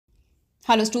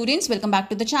Hello students, welcome back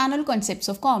to the channel concepts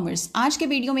of commerce. आज के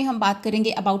video में हम बात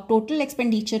करेंगे about total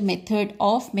expenditure method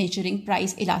of measuring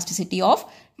price elasticity of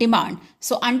demand.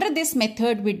 So under this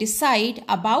method we decide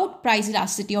about price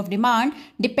elasticity of demand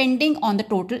depending on the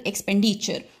total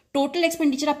expenditure. Total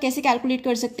expenditure आप कैसे calculate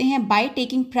कर सकते हैं? By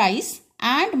taking price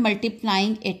and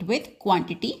multiplying it with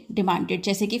quantity demanded.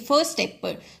 जैसे कि first step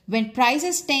पर when price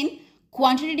is 10,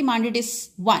 quantity demanded is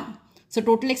 1, so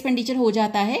total expenditure हो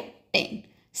जाता है 10।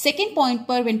 सेकेंड पॉइंट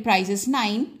पर when price is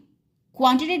 9,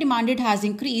 quantity demanded has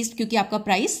increased क्योंकि आपका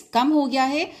प्राइस कम हो गया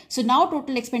है, so now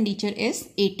total expenditure is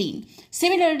 18।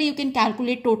 Similarly you can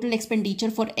calculate total expenditure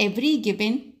for every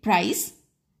given price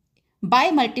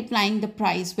by multiplying the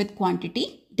price with quantity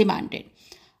demanded.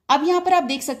 अब यहां पर आप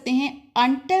देख सकते हैं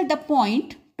until the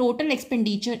point total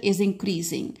expenditure is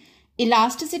increasing,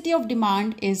 elasticity of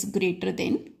demand is greater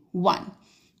than 1।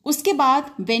 उसके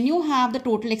बाद when you have the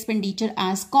total expenditure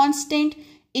as constant,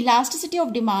 elasticity of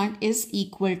demand is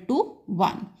equal to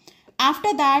 1.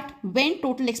 After that, when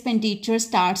total expenditure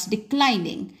starts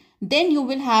declining, then you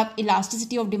will have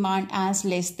elasticity of demand as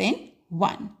less than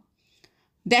 1.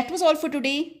 That was all for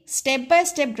today.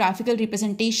 Step-by-step graphical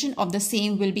representation of the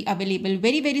same will be available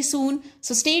very soon.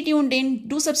 So stay tuned in,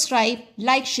 do subscribe,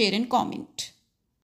 like, share and comment.